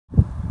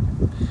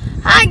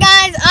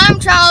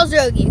Charles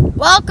Rogie.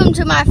 Welcome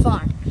to my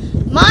farm.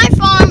 My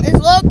farm is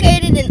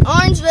located in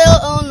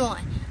Orangeville,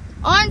 Illinois.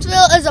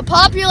 Orangeville is a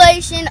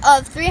population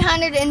of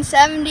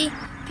 370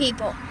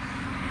 people.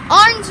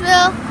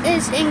 Orangeville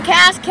is in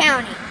Cass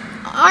County.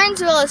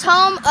 Orangeville is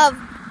home of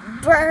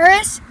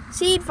Burris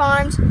Seed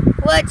Farms,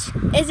 which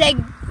is a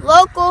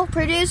local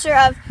producer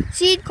of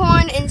seed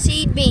corn and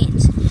seed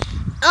beans.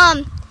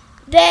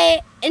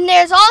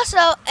 There's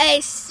also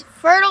a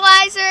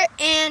fertilizer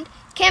and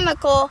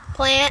chemical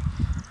plant,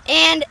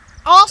 and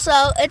also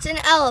it's an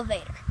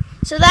elevator.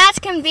 So that's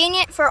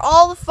convenient for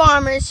all the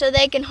farmers so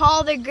they can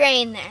haul their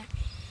grain there.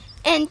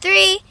 And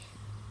 3,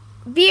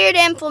 Beard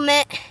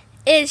Implement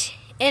is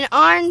in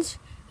Orangeville,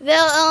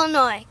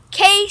 Illinois,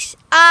 Case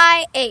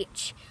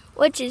IH,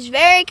 which is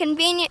very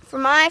convenient for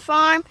my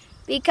farm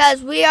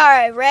because we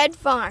are a red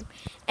farm.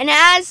 And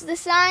as the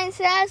sign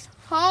says,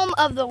 home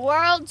of the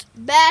world's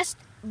best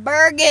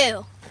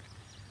burgoo.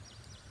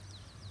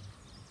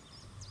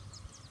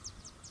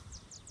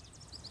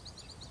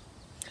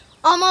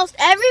 Almost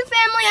every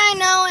family I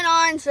know in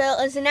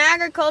Orangeville is an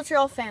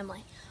agricultural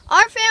family.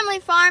 Our family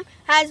farm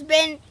has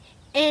been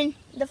in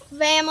the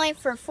family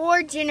for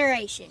 4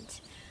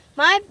 generations.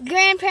 My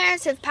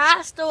grandparents have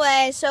passed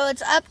away, so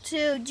it's up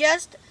to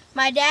just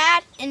my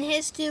dad and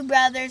his 2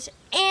 brothers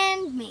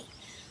and me.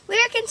 We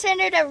are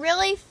considered a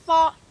really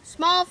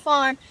small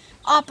farm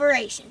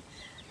operation,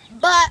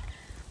 but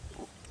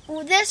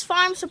this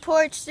farm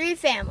supports 3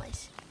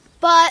 families,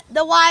 but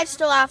the wives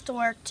still have to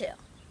work too.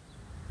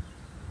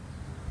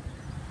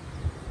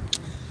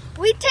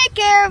 We take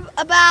care of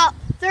about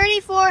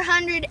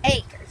 3,400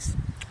 acres.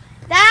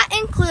 That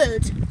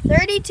includes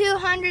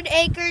 3,200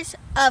 acres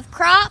of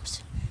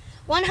crops,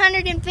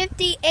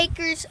 150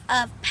 acres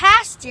of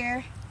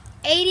pasture,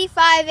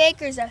 85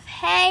 acres of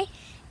hay,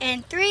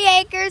 and 3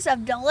 acres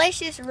of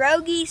delicious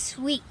Rogie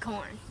sweet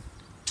corn.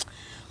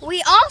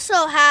 We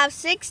also have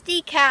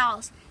 60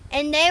 cows,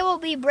 and they will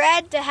be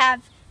bred to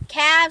have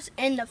calves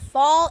in the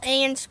fall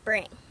and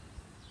spring.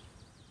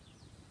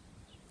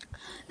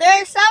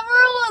 There are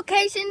several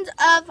locations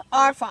of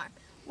our farm.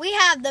 We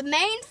have the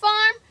main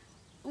farm,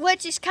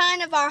 which is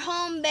kind of our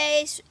home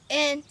base,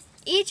 and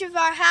each of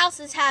our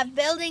houses have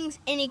buildings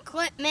and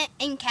equipment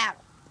and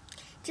cattle.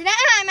 Today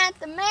I'm at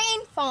the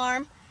main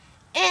farm,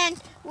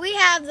 and we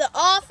have the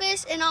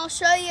office, and I'll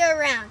show you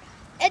around.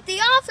 At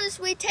the office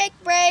we take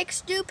breaks,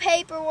 do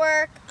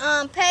paperwork,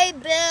 pay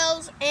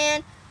bills,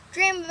 and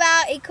dream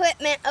about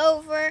equipment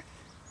over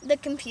the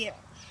computer.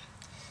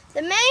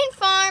 The main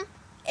farm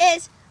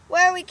is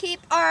where we keep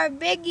our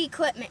big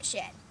equipment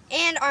shed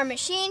and our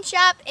machine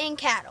shop and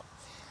cattle.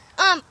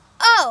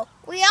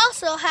 We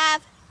also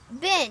have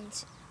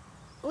bins.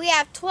 We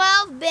have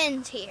 12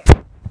 bins here.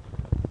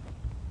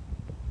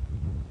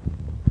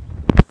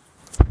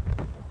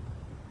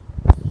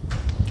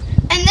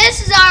 And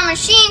this is our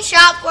machine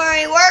shop where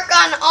we work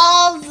on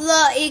all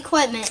the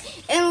equipment.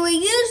 And we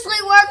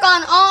usually work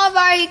on all of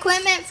our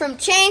equipment from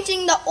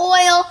changing the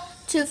oil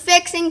to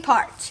fixing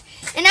parts.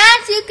 And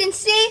as you can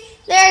see,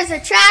 there's a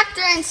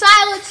tractor and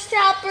silage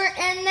chopper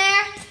in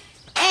there.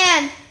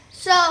 And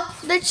so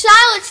the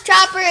silage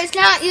chopper is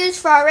not used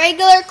for our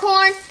regular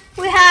corn.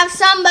 We have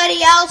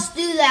somebody else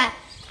do that.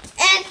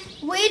 And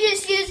we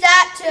just use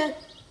that to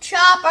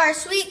chop our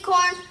sweet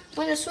corn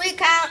when the sweet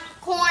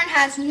corn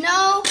has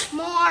no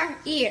more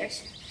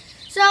ears.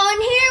 So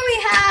in here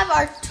we have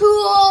our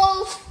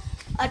tools,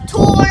 a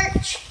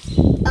torch,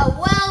 a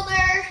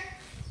welder,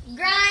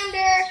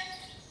 grinder,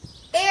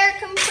 air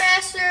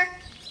compressor,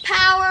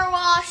 power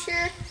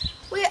washer.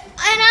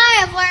 And I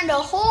have learned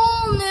a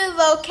whole new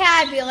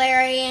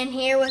vocabulary in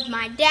here with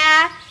my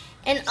dad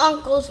and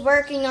uncles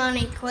working on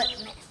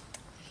equipment.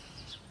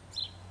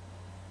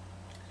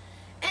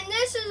 And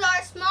this is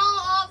our small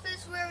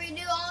office where we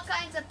do all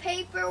kinds of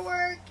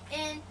paperwork,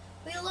 and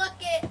we look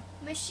at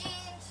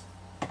machines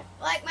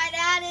like my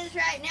dad is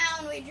right now,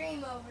 and we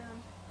dream over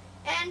them.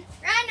 And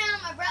right now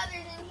my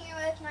brother's in here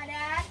with my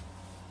dad,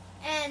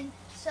 and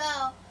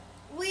so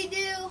we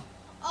do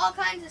all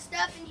kinds of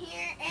stuff in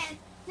here. And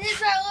this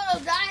is our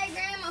little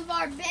diagram of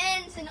our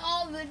bins and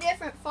all the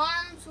different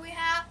farms we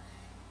have,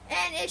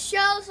 and it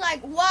shows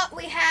like what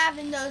we have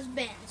in those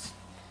bins.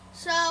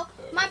 So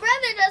my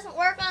brother doesn't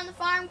work on the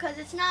farm because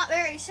it's not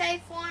very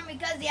safe for him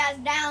because he has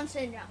Down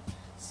syndrome.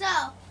 So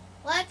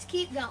let's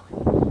keep going.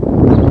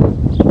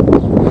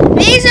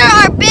 These are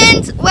our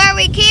bins where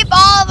we keep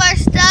all of our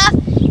stuff,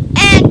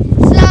 and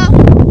so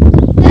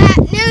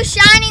that new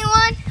shiny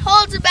one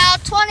holds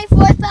about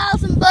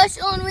 24,000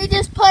 bushel, and we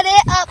just put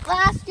it up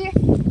last year,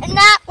 and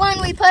that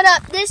one we put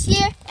up this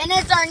year, and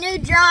it's our new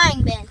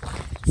drying bin.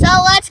 So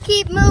let's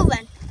keep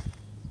moving.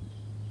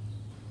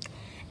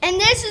 And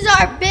this is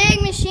our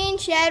big machine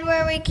shed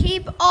where we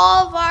keep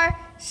all of our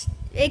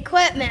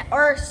equipment,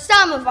 or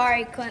some of our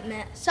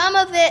equipment. Some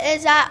of it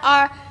is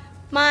at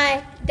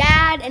my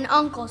dad and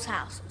uncle's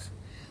houses.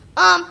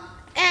 And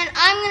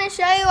I'm going to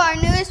show you our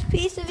newest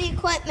piece of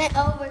equipment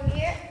over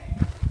here.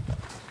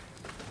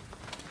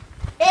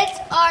 It's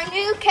our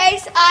new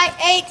Case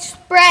IH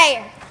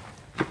sprayer.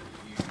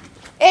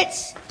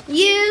 It's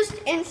used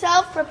in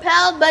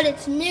self-propelled, but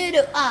it's new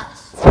to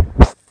us.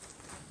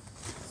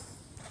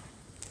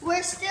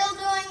 We're still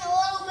doing a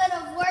little bit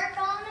of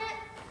work on it,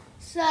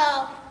 so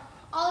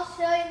I'll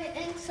show you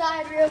the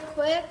inside real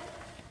quick.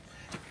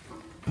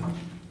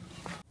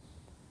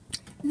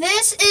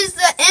 This is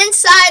the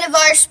inside of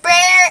our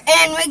sprayer,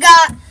 and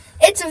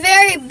it's a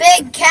very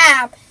big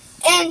cab,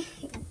 and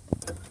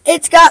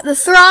it's got the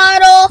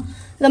throttle,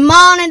 the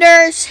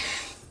monitors,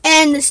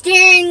 and the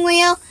steering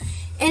wheel,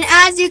 and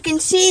as you can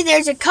see,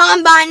 there's a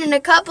combine and a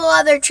couple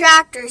other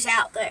tractors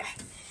out there.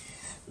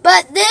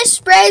 But this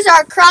sprays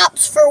our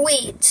crops for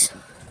weeds.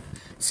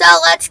 So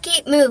let's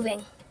keep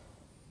moving.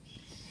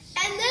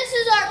 And this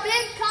is our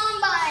big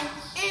combine,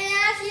 and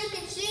as you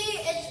can see,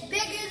 it's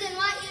bigger than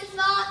what you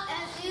thought,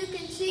 as you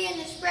can see in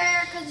the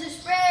sprayer, because the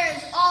sprayer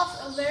is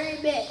also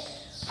very big.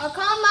 Our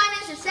combine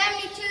is a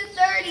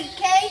 7230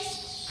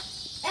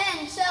 case,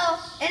 and so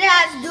it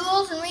has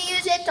duals, and we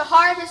use it to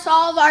harvest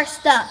all of our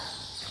stuff.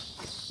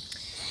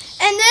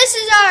 And this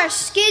is our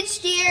skid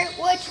steer,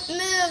 which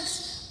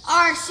moves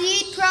our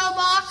seed pro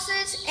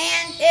boxes,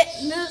 and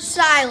it moves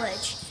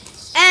silage.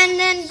 And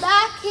then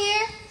back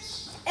here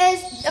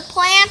is a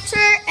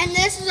planter, and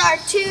this is our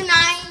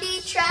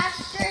 290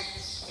 tractor,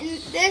 and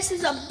this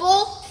is a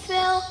bulk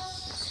fill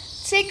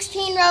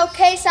 16-row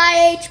Case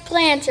IH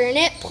planter, and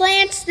it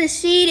plants the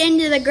seed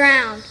into the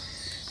ground.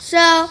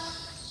 So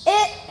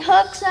it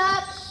hooks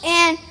up,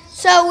 and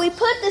so we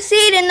put the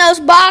seed in those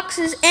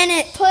boxes, and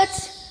it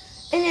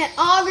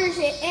augers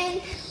it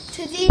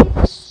into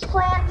these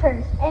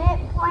planters,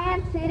 and it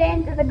plants it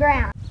into the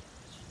ground.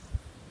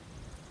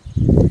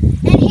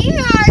 And here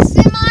are our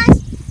semis,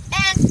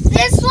 and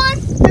this one,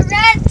 the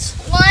red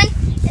one,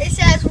 it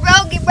says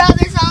Rogie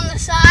Brothers on the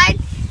side,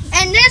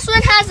 and this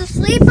one has a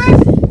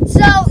sleeper,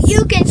 so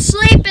you can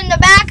sleep in the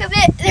back of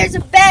it. There's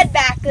a bed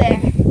back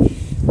there.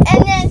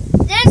 And then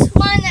this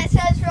one that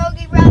says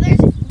Rogie Brothers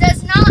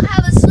does not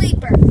have a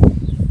sleeper.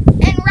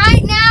 And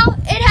right now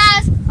it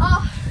has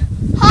a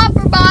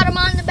hopper bottom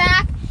on the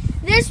back.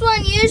 This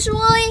one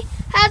usually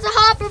has a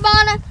hopper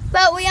bottom,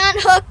 but we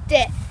unhooked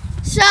it.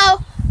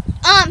 So,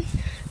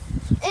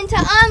 and to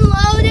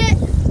unload it,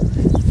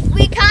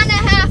 we kind of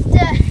have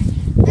to,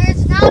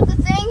 there's not the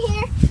thing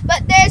here,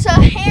 but there's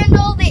a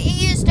handle that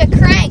you use to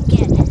crank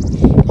it.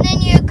 And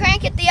then you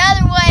crank it the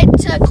other way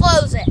to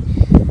close it.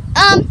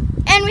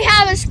 And we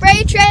have a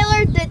spray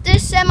trailer that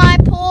this semi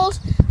pulls.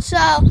 So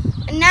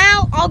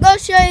now I'll go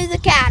show you the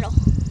cattle.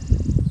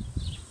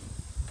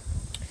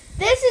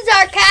 This is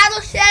our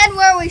cattle shed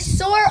where we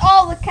sort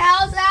all the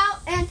cows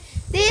out. And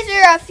these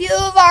are a few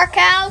of our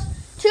cows.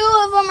 2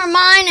 of them are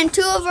mine and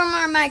 2 of them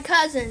are my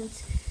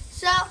cousins.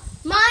 So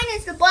mine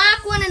is the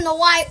black one and the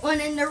white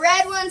one, and the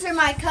red ones are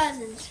my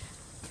cousins.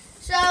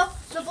 So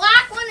the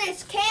black one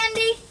is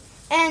Candy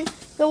and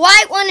the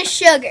white one is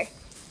Sugar.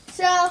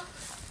 So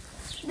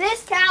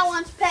this cow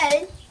wants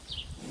petted.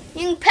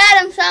 You can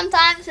pet them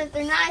sometimes if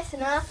they're nice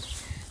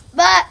enough.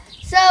 But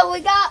so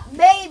we got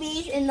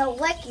babies and they'll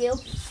lick you.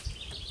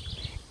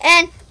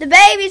 And the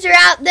babies are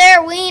out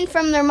there weaned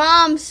from their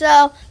moms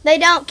so they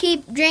don't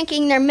keep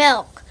drinking their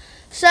milk.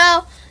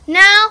 So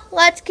now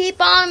let's keep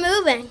on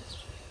moving.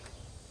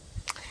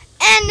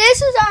 And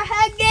this is our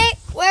head gate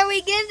where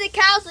we give the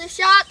cows a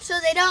shot so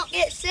they don't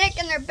get sick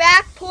and their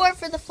back poor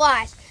for the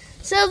flies.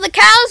 So the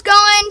cows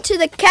go into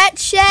the catch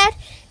shed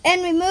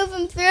and we move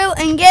them through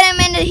and get them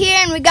into here,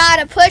 and we got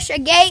to push a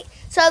gate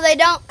so they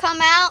don't come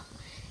out.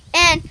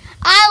 And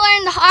I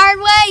learned the hard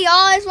way, you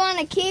always want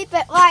to keep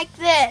it like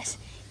this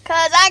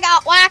because I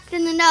got whacked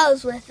in the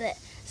nose with it.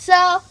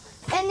 So,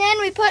 and then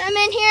we put them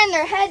in here and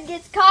their head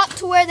gets caught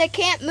to where they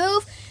can't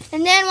move.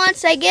 And then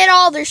once they get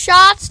all their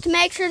shots to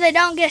make sure they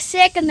don't get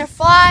sick and their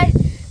fly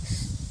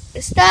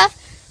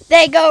stuff,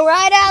 they go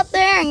right out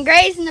there and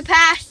graze in the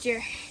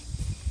pasture.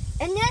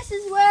 And this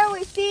is where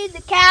we feed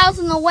the cows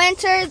in the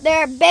winter.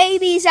 There are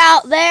babies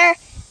out there.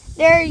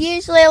 They're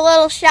usually a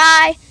little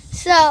shy.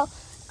 So,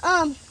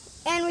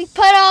 and we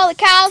put all the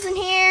cows in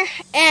here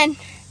and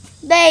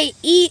they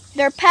eat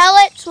their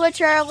pellets,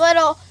 which are a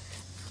little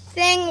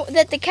thing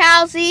that the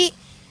cows eat,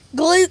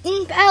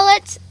 gluten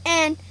pellets,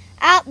 and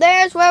out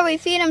there is where we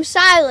feed them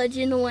silage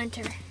in the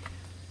winter.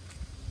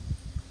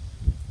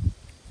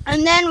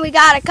 And then we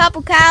got a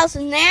couple cows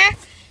in there,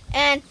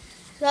 and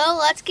so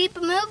let's keep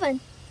it moving.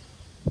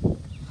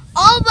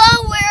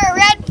 Although we're a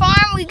red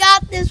farm, we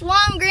got this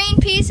one green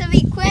piece of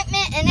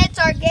equipment, and it's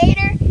our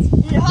gator.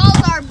 It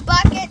hauls our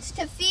buckets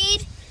to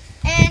feed,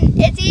 and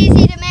it's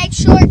easy to make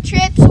short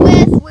trips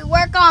with. We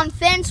work on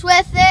fence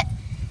with it,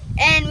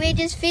 and we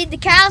just feed the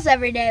cows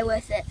every day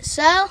with it.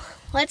 So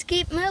let's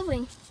keep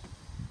moving.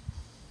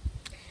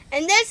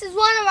 And this is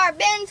one of our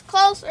bins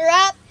closer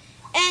up,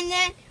 and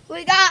then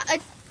we got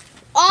an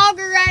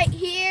auger right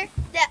here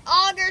that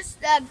augers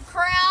the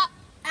crop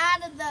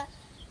out of the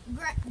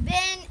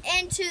bin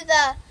into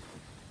the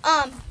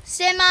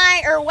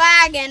semi or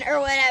wagon or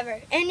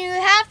whatever. And you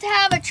have to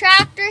have a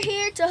tractor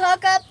here to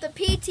hook up the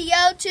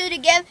PTO to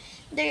give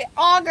the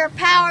auger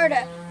power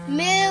to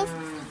move.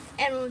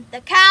 And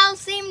the cows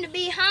seem to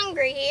be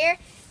hungry here,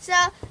 So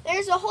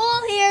there's a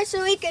hole here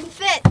so we can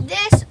fit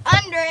this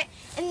under it,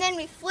 and then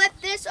we flip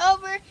this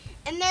over,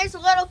 and there's a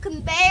little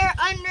conveyor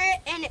under it,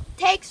 and it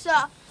takes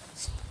the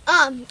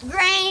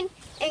grain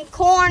and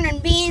corn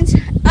and beans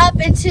up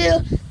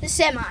into the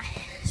semi.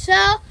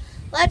 So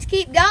let's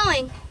keep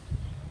going.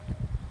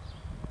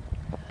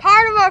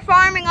 Part of our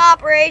farming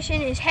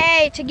operation is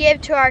hay to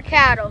give to our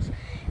cattle.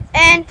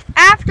 And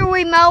after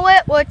we mow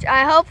it, which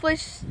I hopefully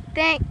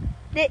think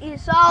that you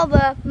saw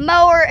the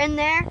mower in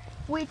there,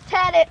 we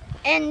tet it,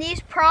 and these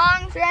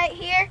prongs right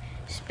here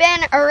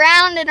spin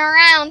around and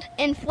around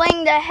and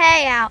fling the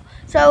hay out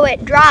so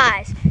it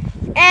dries.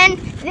 And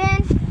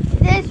then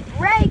this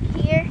rake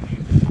here,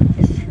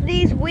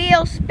 these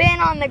wheels spin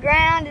on the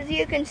ground. As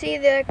you can see,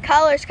 the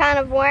color's kind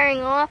of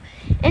wearing off,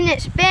 and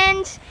it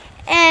spins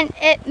and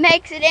it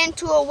makes it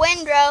into a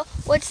windrow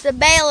which the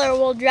baler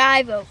will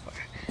drive over.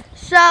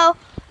 So,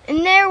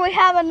 and there we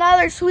have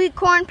another sweet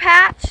corn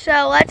patch,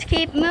 so let's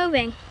keep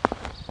moving.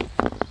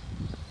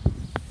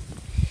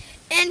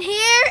 And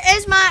here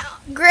is my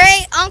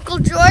great Uncle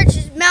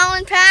George's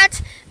melon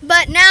patch,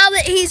 but now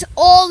that he's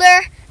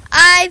older,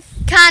 I've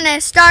kind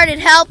of started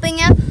helping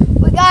him.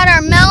 We got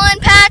our melon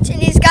patch,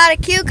 and he's got a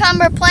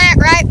cucumber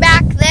plant right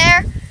back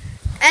there.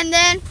 And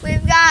then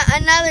we've got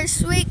another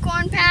sweet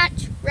corn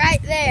patch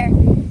right there.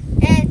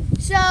 And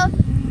so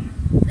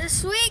the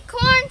sweet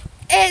corn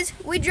is,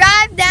 we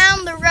drive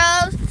down the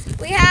rows.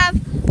 We have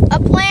a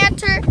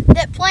planter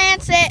that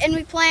plants it, and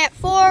we plant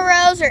 4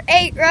 rows or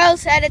 8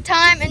 rows at a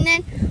time. And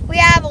then we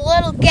have a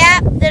little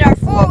gap that our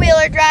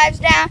four-wheeler drives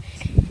down,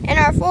 and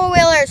our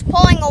four-wheeler is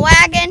pulling a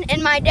wagon,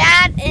 and my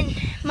dad and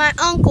my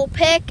uncle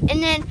pick,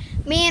 and then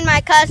me and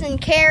my cousin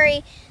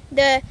carry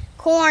the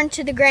corn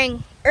to the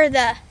grain, or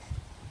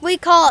we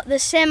call it the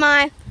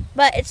semi,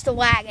 but it's the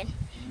wagon.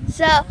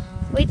 So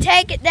we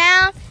take it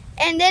down,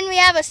 and then we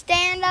have a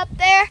stand up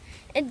there,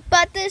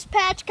 but this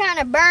patch kind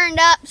of burned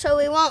up, so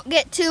we won't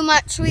get too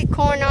much sweet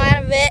corn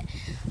out of it.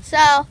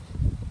 So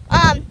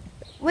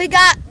we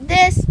got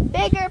this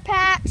bigger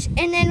patch,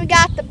 and then we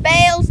got the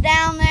bales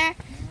down there.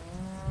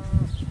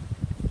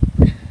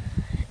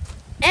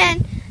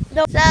 And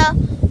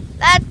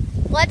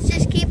let's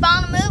just keep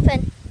on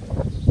moving.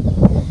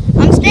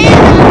 I'm standing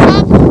on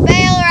top of the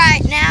bale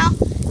right now,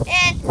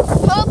 and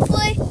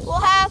hopefully we'll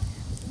have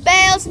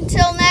bales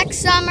until next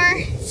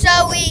summer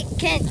so we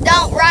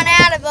don't run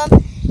out of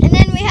them. And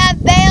then we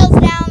have bales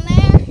down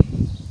there,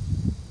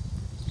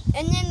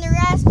 and then the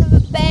rest of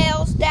the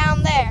bales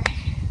down there.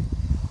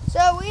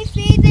 So we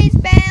feed these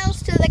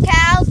bales to the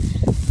cows,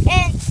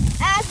 and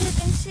as you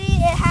can see,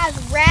 it has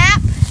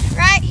wrap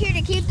right here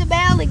to keep the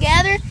bale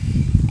together,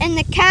 and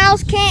the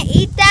cows can't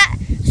eat that,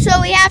 so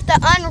we have to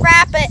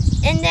unwrap it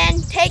and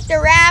then take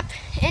the wrap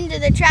into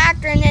the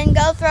tractor and then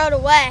go throw it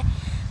away.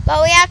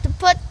 But we have to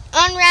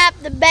unwrap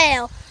the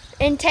bale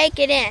and take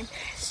it in.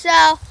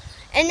 So,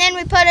 and then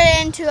we put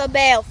it into a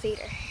bale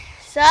feeder.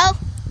 So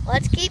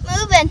let's keep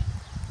moving.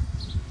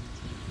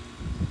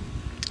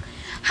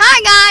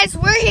 Hi guys,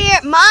 we're here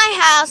at my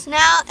house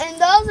now, and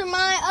those are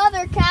my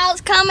other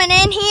cows coming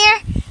in here.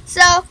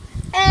 So,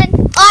 and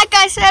like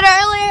I said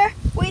earlier,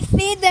 we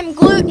feed them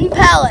gluten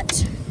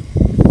pellets.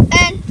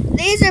 And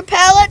these are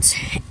pellets,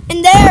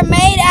 and they are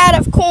made out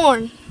of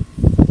corn.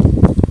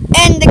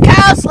 And the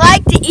cows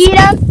like to eat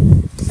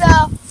them,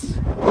 so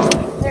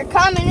they're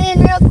coming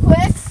in real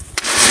quick.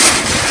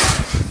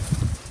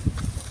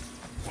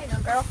 There you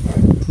go, girl.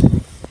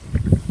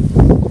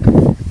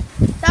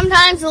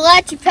 Sometimes they'll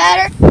let you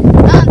pet her.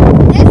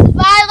 This is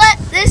Violet,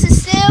 this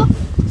is Sue.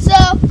 So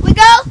we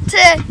go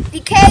to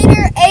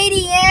Decatur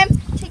ADM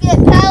to get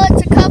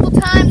pellets a couple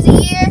times a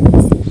year,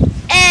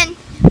 and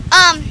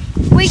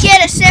we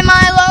get a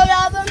semi-load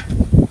of them.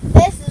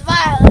 This is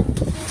Violet.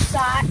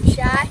 She's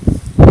shy.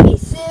 Hey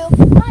Sue,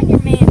 mind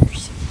your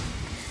manners.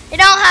 You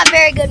don't have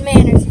very good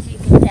manners, as you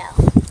can tell.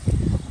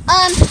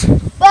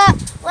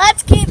 But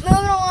let's keep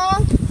moving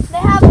along. They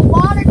have a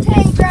water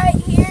tank right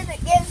here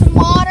that gives them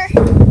water.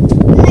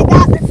 And they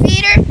got the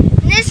feeder.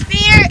 And this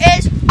feeder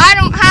is, I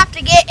don't have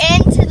to get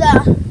into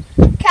the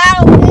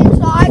cattle pen,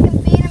 so I can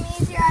feed them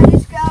easier. I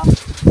just go,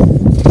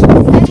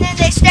 and then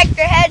they stick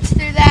their heads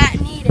through that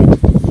and eat it.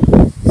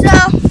 So,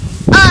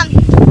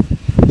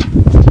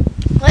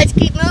 let's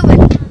keep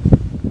moving.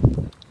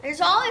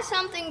 There's always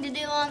something to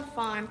do on the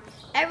farm.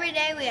 Every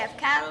day we have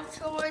cattle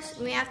chores,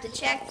 and we have to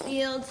check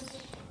fields,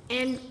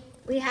 and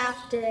we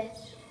have to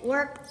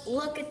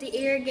look at the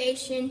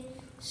irrigation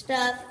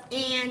stuff,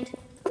 and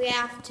we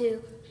have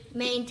to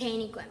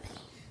maintain equipment.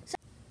 So,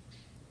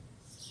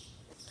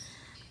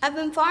 I've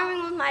been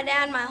farming with my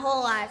dad my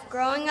whole life.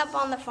 Growing up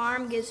on the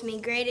farm gives me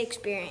great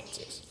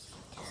experiences.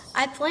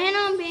 I plan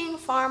on being a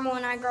farmer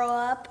when I grow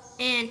up,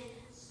 and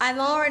I'm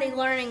already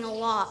learning a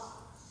lot.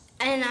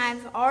 And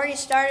I've already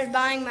started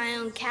buying my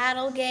own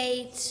cattle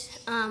gates.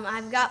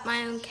 I've got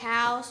my own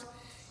cows,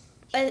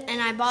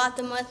 and I bought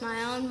them with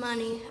my own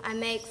money I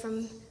make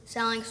from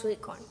selling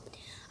sweet corn.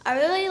 I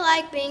really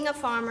like being a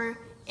farmer,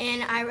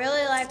 and I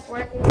really like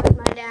working with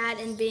my dad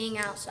and being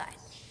outside.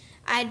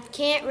 I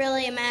can't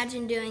really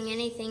imagine doing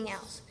anything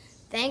else.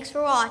 Thanks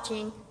for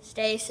watching.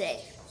 Stay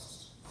safe.